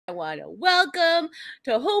I want to welcome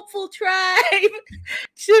to Hopeful Tribe,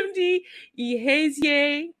 Chimdi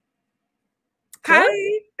Ihezie. Hi.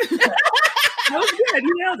 That was good.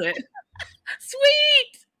 You nailed it.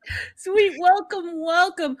 Sweet.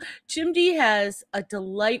 Welcome. Chimdi has a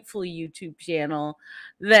delightful YouTube channel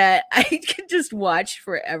that I can just watch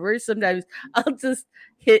forever. Sometimes I'll just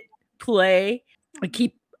hit play. I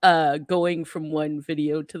keep going from one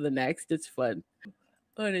video to the next. It's fun.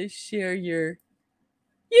 I want to share your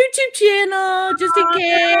YouTube channel just in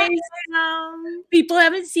case people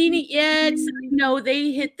haven't seen it yet. So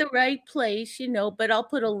they hit the right place, but I'll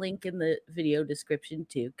put a link in the video description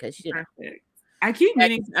too, because Perfect. I keep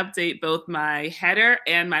meaning to update both my header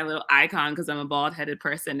and my little icon because I'm a bald-headed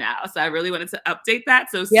person now. So I really wanted to update that.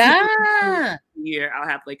 So here I'll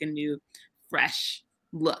have like a new, fresh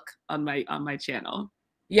look on my channel.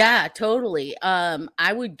 Yeah, totally.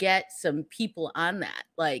 I would get some people on that.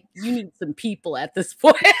 Like, you need some people at this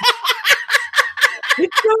point.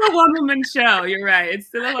 It's still a one-woman show. You're right. It's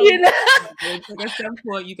still a one-woman show. It's like at some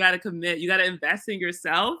point you got to commit. You got to invest in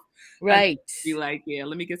yourself. Right. Be like, yeah,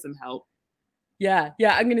 let me get some help. Yeah.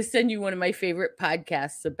 I'm going to send you one of my favorite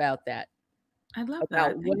podcasts about that. I love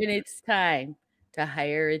that. About when it's time to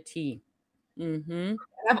hire a team. Mm-hmm.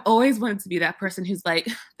 I've always wanted to be that person who's like,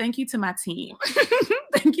 thank you to my team.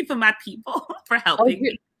 Thank you for my people for helping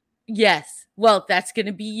me. Yes. Well, that's going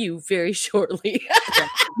to be you very shortly.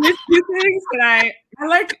 There's two things that I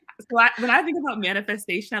like. When I think about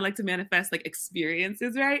manifestation, I like to manifest like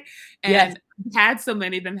experiences, right? And I've had so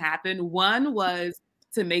many of them happen. One was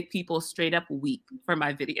to make people straight up weep for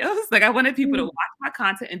my videos. Like I wanted people to watch my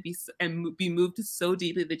content and be moved so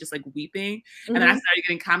deeply they're just like weeping. And then I started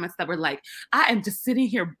getting comments that were like, I am just sitting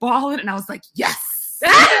here bawling. And I was like, yes.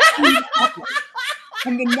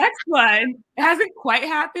 And the next one, it hasn't quite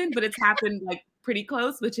happened, but it's happened like pretty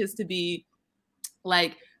close, which is to be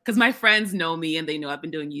like, because my friends know me and they know I've been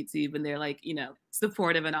doing YouTube and they're like,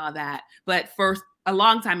 supportive and all that. But for a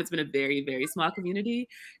long time, it's been a very, very small community.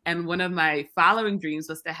 And one of my following dreams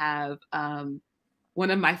was to have one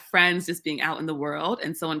of my friends just being out in the world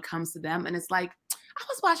and someone comes to them and it's like, I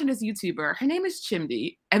was watching this YouTuber. Her name is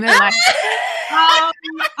Chimdi. And they're like, I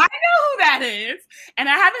know who that is. And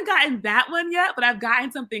I haven't gotten that one yet, but I've gotten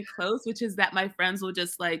something close, which is that my friends will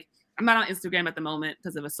just like, I'm not on Instagram at the moment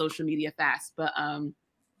because of a social media fast, but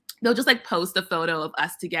they'll just like post a photo of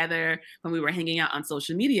us together when we were hanging out on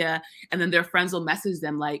social media. And then their friends will message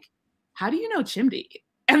them like, how do you know Chimdi?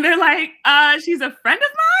 And they're like, she's a friend of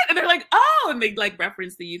mine. And they're like, oh, and they like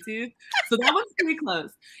reference the YouTube. So that one's pretty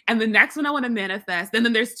close. And the next one I want to manifest. And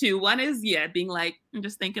then there's two. One is, being like, I'm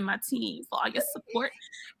just thanking my team for all your support.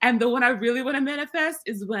 And the one I really want to manifest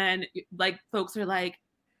is when like folks are like,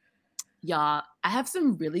 y'all, I have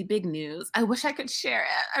some really big news. I wish I could share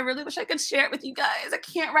it. I really wish I could share it with you guys. I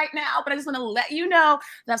can't right now, but I just want to let you know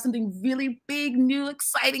that I have something really big, new,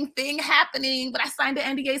 exciting thing happening, but I signed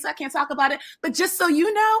an NDA, so I can't talk about it. But just so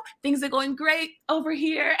you know, things are going great over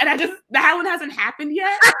here. And that one hasn't happened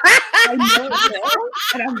yet. I know it will,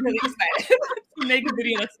 and I'm really excited to make a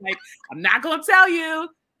video that's like, I'm not going to tell you,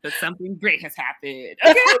 but something great has happened.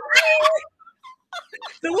 Okay?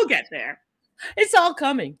 So we'll get there. It's all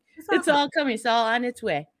coming. It's all coming. It's all on its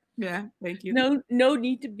way. Yeah, thank you. No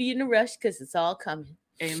need to be in a rush because it's all coming.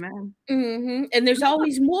 Amen. Mm-hmm. And there's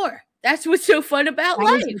always more. That's what's so fun about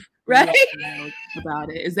life, right?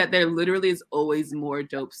 About it is that there literally is always more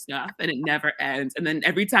dope stuff, and it never ends. And then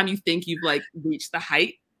every time you think you've like reached the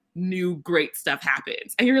height, new great stuff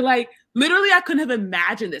happens, and you're like, literally, I couldn't have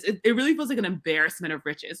imagined this. It really feels like an embarrassment of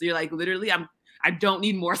riches. So you're like, literally, I don't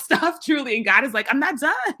need more stuff, truly. And God is like, I'm not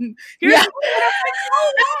done. Here's like,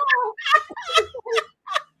 oh, no.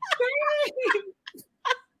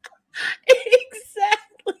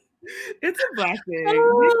 Exactly. It's a blessing.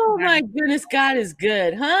 Oh, my goodness. God is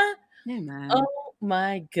good, huh? Amen. Oh,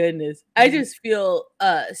 my goodness. I just feel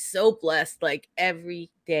so blessed like every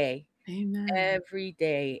day. Amen. Every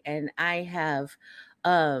day. And I have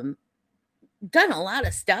done a lot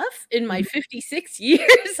of stuff in my 56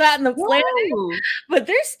 years on the planet, but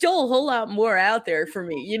there's still a whole lot more out there for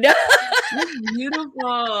me, That's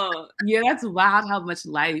beautiful. Yeah, that's wild how much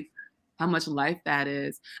life that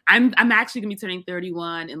is. I'm actually gonna be turning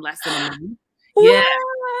 31 in less than a month. Yeah.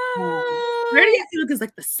 30 I feel like is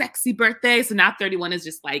like the sexy birthday. So now 31 is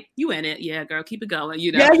just like, you in it. Yeah, girl, keep it going,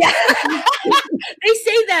 Yeah. They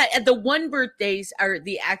say that at the one birthdays are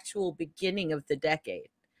the actual beginning of the decade.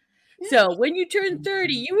 So when you turn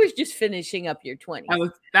 30, you were just finishing up your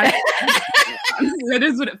 20s. That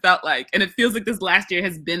is what it felt like. And it feels like this last year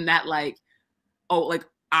has been that like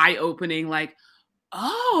eye-opening, like,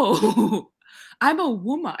 oh, I'm a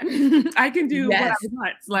woman. I can do what I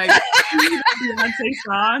want. Like Beyonce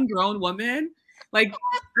song, Grown Woman. Like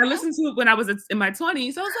I listened to it when I was in my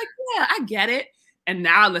 20s. I was like, yeah, I get it. And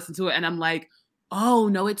now I listen to it and I'm like, oh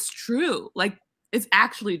no, it's true. Like it's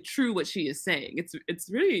actually true what she is saying. It's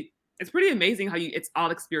pretty amazing how it's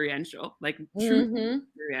all experiential, like true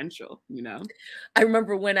experiential, you know? I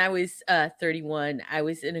remember when I was 31, I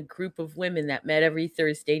was in a group of women that met every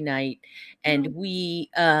Thursday night, and we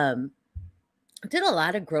did a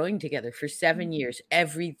lot of growing together for 7 years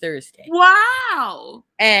every Thursday. Wow.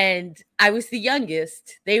 And I was the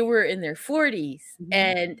youngest. They were in their 40s.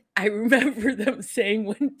 And I remember them saying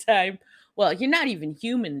one time, well, you're not even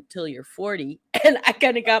human until you're 40. And I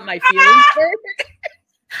kind of got my feelings hurt.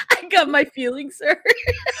 I got my feelings hurt.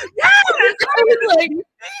 Yes, I was like,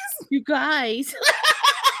 you guys,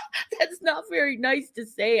 that's not very nice to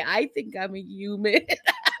say. I think I'm a human.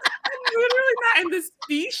 I'm literally not in the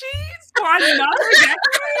species for another decade.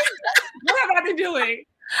 What have I been doing?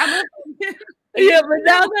 Yeah, but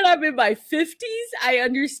now that I'm in my 50s, I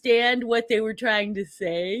understand what they were trying to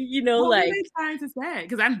say. You know, what like were they trying to say?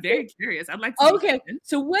 Because I'm very curious. I'd like to. Okay,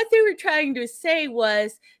 so what they were trying to say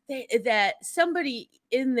was that somebody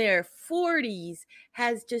in their 40s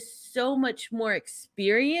has just so much more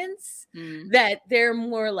experience that they're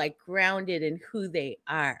more like grounded in who they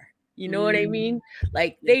are. You know what I mean?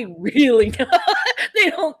 Like they really know. They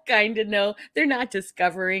don't kind of know. They're not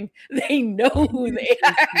discovering. They know who they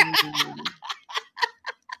are.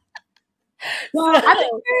 Well, I'm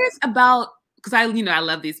curious about, because I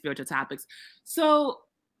love these spiritual topics. So,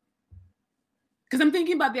 because I'm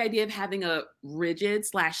thinking about the idea of having a rigid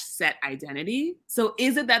 / set identity. So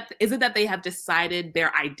is it that they have decided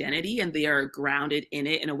their identity and they are grounded in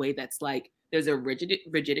it in a way that's like there's a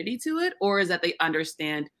rigidity to it? Or is that they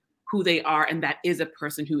understand who they are and that is a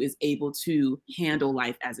person who is able to handle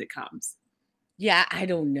life as it comes? Yeah, I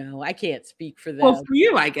don't know. I can't speak for them. Well, for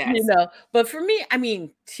you, I guess. You know, but for me, I mean,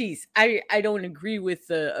 geez, I don't agree with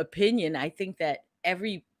the opinion. I think that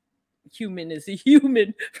every human is a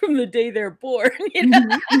human from the day they're born. You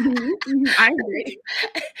know? I agree.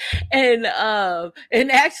 And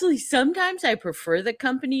actually, sometimes I prefer the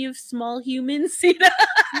company of small humans, you know,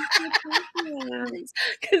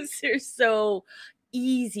 because they're so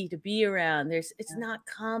easy to be around. It's not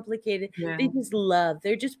complicated. Yeah. They just love.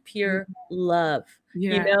 They're just pure love.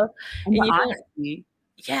 Yeah. You know, and you honesty.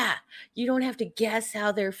 Yeah, you don't have to guess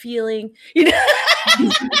how they're feeling. You know,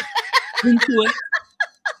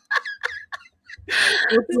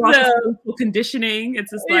 it's conditioning.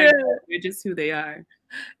 It's just like they're just who they are.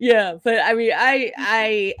 Yeah, but I mean,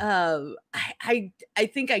 I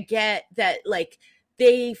think I get that. Like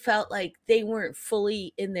they felt like they weren't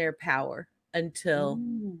fully in their power until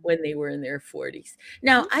when they were in their 40s.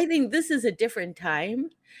 Now, I think this is a different time,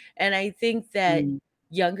 and I think that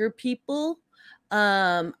younger people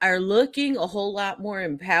are looking a whole lot more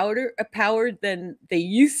empowered than they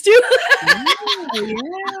used to.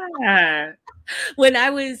 Yeah. When I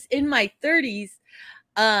was in my 30s,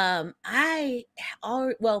 my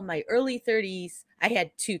early 30s, I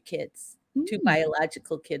had 2 kids, 2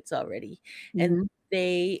 biological kids already, and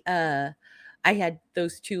I had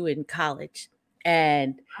those 2 in college,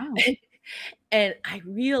 and and I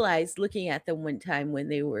realized looking at them one time when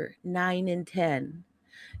they were 9 and 10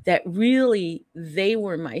 that really they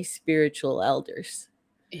were my spiritual elders.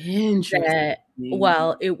 Interesting.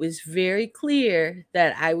 While it was very clear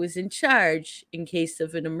that I was in charge in case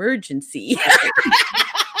of an emergency,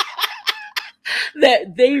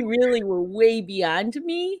 that they really were way beyond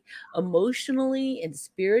me emotionally and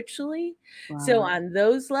spiritually. Wow. So on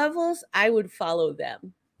those levels, I would follow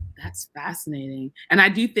them. That's fascinating. And I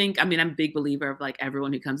do think, I mean, I'm a big believer of like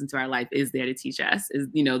everyone who comes into our life is there to teach us, is,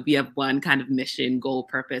 you know, we have one kind of mission, goal,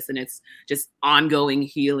 purpose, and it's just ongoing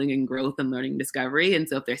healing and growth and learning and discovery. And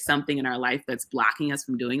so if there's something in our life that's blocking us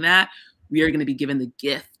from doing that, we are going to be given the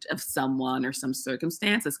gift of someone or some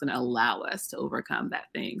circumstance that's going to allow us to overcome that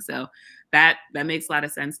thing. So that makes a lot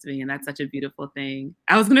of sense to me. And that's such a beautiful thing.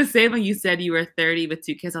 I was going to say, when you said you were 30 with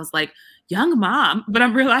 2 kids, I was like, young mom, but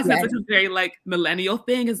I'm realizing that's such a very like millennial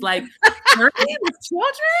thing, is like 30 with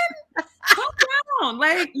children? Calm down.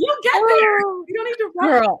 Like, you'll get there. You don't need to run.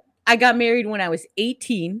 Girl, I got married when I was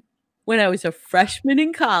 18, when I was a freshman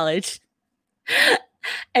in college.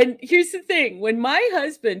 And here's the thing, when my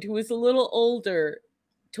husband, who was a little older,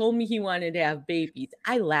 told me he wanted to have babies,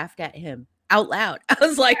 I laughed at him out loud. I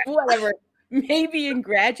was like, whatever, maybe in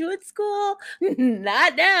graduate school,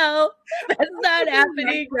 not now. That's not not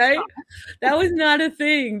happening, right? That was not a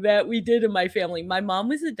thing that we did in my family. My mom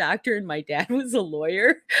was a doctor and my dad was a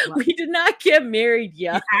lawyer. Wow. We did not get married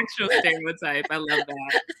young. The actual stereotype. I love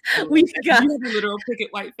that. We got you have a literal picket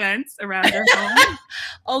white fence around your home.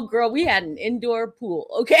 Oh, girl, we had an indoor pool.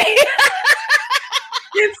 Okay.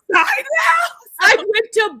 Inside the house. I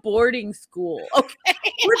went to boarding school. Okay.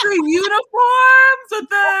 With the uniforms, with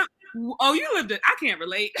the you lived it. I can't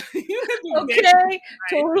relate. You lived okay,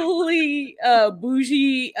 totally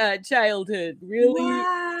bougie childhood. Really,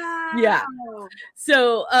 wow. Yeah.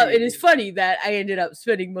 So it is funny that I ended up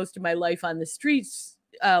spending most of my life on the streets,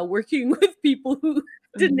 working with people who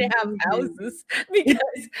didn't have houses, because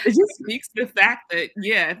it just speaks to the fact that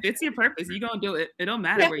if it's your purpose, you're gonna do it. It don't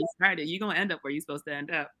matter where you started. You're gonna end up where you're supposed to end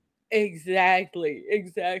up. Exactly.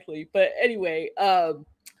 But anyway,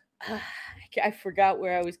 I forgot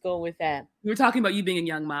where I was going with that. We were talking about you being a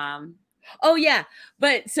young mom. Oh, yeah.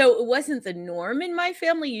 But so it wasn't the norm in my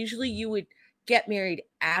family. Usually you would get married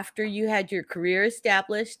after you had your career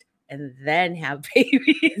established and then have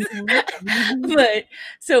babies. But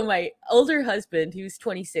so my older husband, he was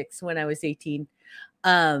 26 when I was 18,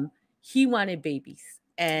 he wanted babies.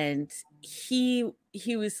 And he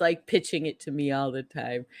was like pitching it to me all the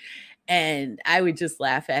time. And I would just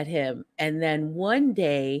laugh at him. And then one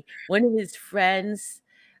day, one of his friends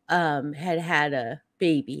had a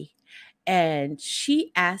baby. And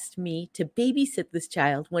she asked me to babysit this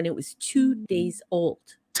child when it was 2 days old.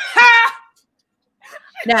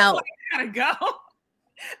 Now, I gotta go.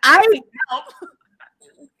 I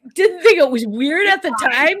didn't think it was weird at the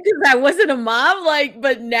time because I wasn't a mom.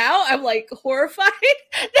 But now I'm like horrified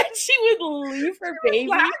that she would leave her baby.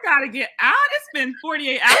 Well, I gotta get out. It's been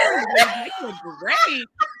 48 hours. You were great.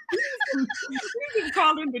 You can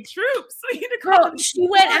call in the troops. She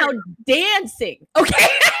went out dancing. Okay.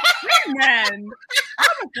 Man,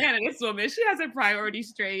 I'm a fan of this woman. She has her priorities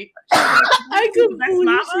straight. I could I'm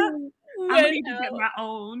gonna need to get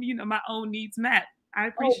my own needs met. I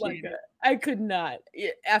appreciate it. I could not,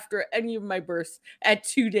 after any of my births, at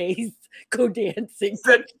 2 days, go dancing.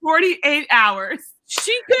 For 48 hours.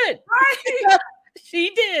 She could. Right.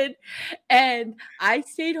 She did. And I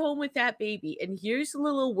stayed home with that baby. And here's a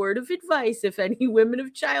little word of advice if any women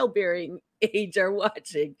of childbearing age are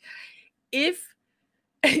watching. If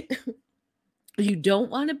you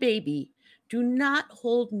don't want a baby, do not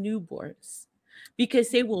hold newborns, because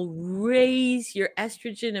they will raise your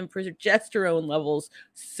estrogen and progesterone levels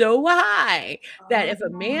so high that if a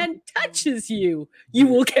man touches you, you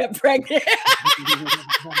will get pregnant.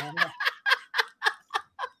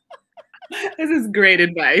 This is great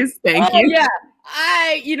advice. Thank you. Yeah.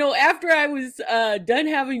 After I was done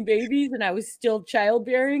having babies and I was still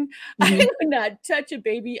childbearing, I would not touch a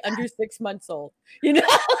baby under 6 months old. I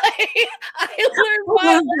learned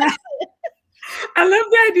my lesson. I love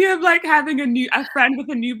the idea of having a friend with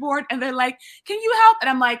a newborn, and they're like, "Can you help?" And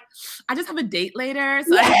I'm like, "I just have a date later,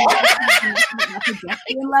 so I have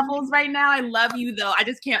progesterone levels right now. I love you though. I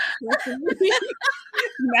just can't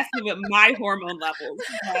messing with my hormone levels."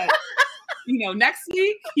 But, next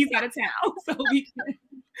week he's out of town, so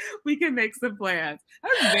we can make some plans.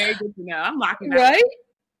 That's very good to know. I'm locking that. Right?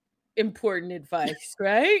 Important advice,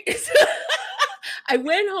 right? I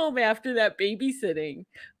went home after that babysitting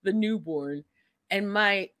the newborn, and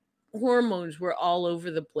my hormones were all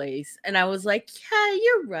over the place. And I was like, yeah,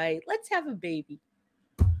 you're right. Let's have a baby.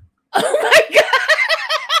 Oh my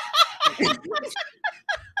God.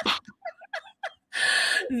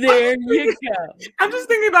 There you go. I'm just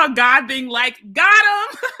thinking about God being like, got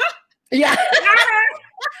him. Yeah.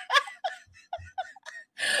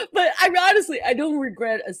 But I don't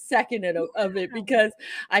regret a second of it, because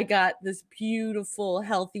I got this beautiful,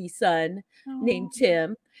 healthy son named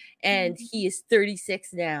Tim, and he is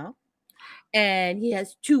 36 now, and he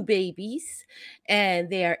has 2 babies,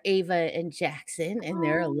 and they are Ava and Jackson, and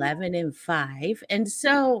they're 11 and 5, and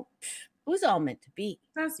so it was all meant to be.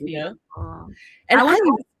 That's beautiful. And I want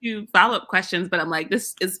to ask you follow-up questions, but I'm like,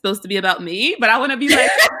 this is supposed to be about me, but I want to be like,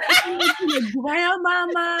 your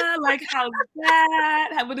grandmama, how's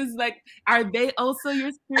that? What is are they also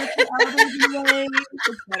your spiritual elders,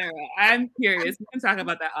 etc.? I'm curious. We can talk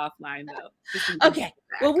about that offline though. Okay.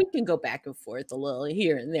 Well, we can go back and forth a little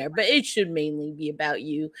here and there, but it should mainly be about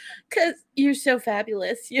you, because you're so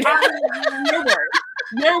fabulous. Your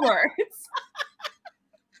words.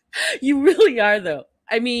 You really are, though.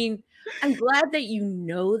 I mean, I'm glad that you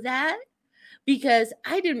know that, because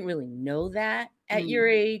I didn't really know that at your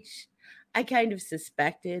age. I kind of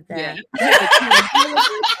suspected that. Yeah. Tells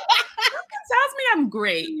me I'm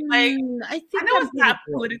great. I know it's not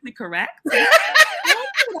politically correct.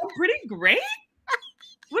 I'm pretty great.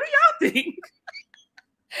 What do y'all think?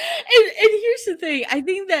 here's the thing. I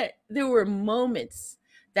think that there were moments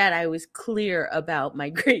that I was clear about my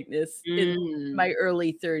greatness in my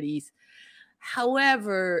early 30s.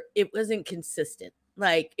 However, it wasn't consistent.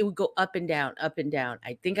 Like it would go up and down, up and down.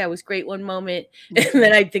 I think I was great one moment, and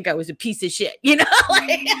then I think I was a piece of shit. You know,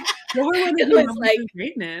 like, what were one of your moments of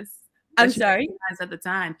greatness? I'm sorry. At the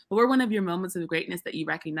time, what were one of your moments of greatness that you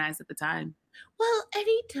recognized at the time? Well,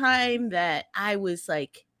 any time that I was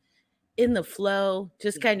like in the flow,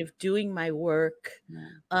 just kind of doing my work,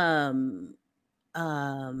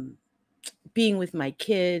 being with my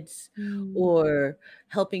kids, or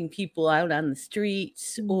helping people out on the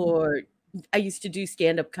streets, or I used to do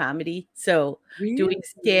stand-up comedy. So doing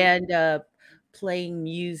stand-up, playing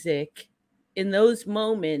music. In those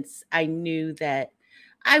moments, I knew that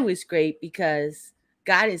I was great because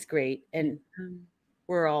God is great and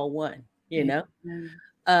we're all one, you know?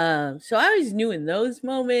 So I always knew in those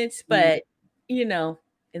moments, but, you know,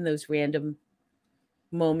 in those random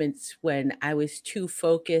moments when I was too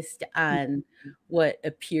focused on what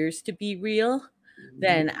appears to be real,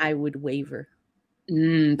 then I would waver.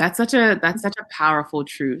 That's such a powerful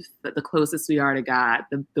truth, that the closest we are to God,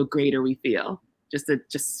 the greater we feel.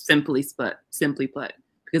 Just simply put,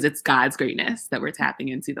 because it's God's greatness that we're tapping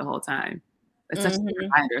into the whole time. It's such a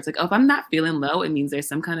reminder. It's like, oh, if I'm not feeling low, it means there's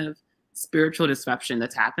some kind of spiritual disruption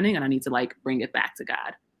that's happening, and I need to like bring it back to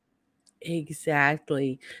God.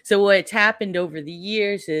 Exactly. So what's happened over the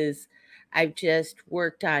years is I've just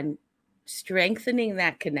worked on strengthening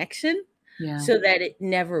that connection so that it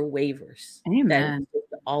never wavers. Amen. That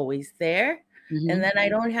it's always there. And then I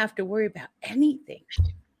don't have to worry about anything.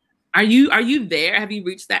 Are you there? Have you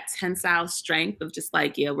reached that tensile strength of just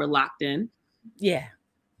like, yeah, we're locked in? Yeah.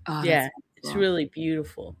 Oh, yeah. It's really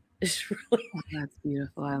beautiful. It's really that's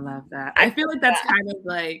beautiful. I love that. I feel like that's kind of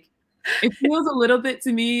like, it feels a little bit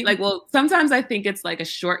to me like, well, sometimes I think it's like a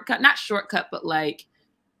shortcut, not shortcut, but like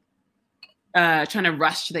trying to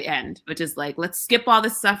rush to the end, which is like, let's skip all the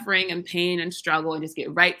suffering and pain and struggle and just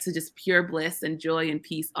get right to just pure bliss and joy and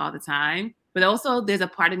peace all the time. But also there's a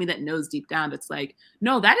part of me that knows deep down that's like,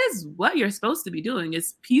 no, that is what you're supposed to be doing,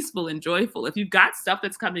 is peaceful and joyful. If you've got stuff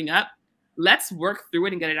that's coming up, let's work through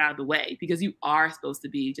it and get it out of the way, because you are supposed to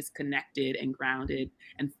be just connected and grounded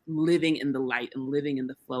and living in the light and living in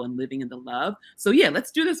the flow and living in the love. So yeah,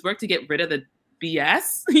 let's do this work to get rid of the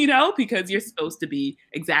BS, you know, because you're supposed to be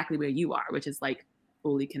exactly where you are, which is like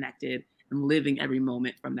fully connected and living every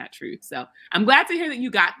moment from that truth. So I'm glad to hear that you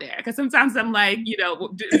got there, because sometimes I'm like, you know,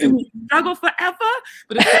 do we struggle forever?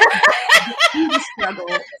 But it's struggle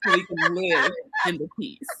so we can live in the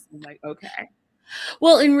peace. I'm like, okay.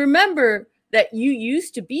 Well, and remember that you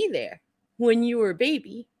used to be there when you were a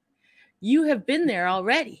baby. You have been there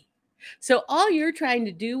already. So all you're trying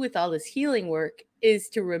to do with all this healing work is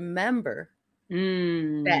to remember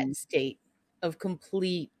that state of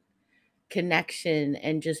complete connection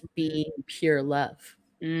and just being pure love.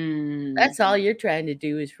 That's all you're trying to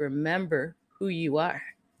do, is remember who you are.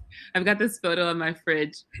 I've got this photo on my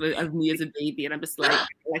fridge of me as a baby, and I'm just like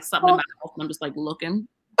something in my mouth, and I'm just like looking.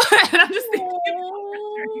 And I'm just thinking about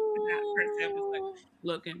that person. I'm just like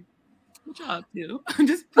looking. What y'all up to? I'm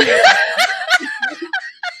just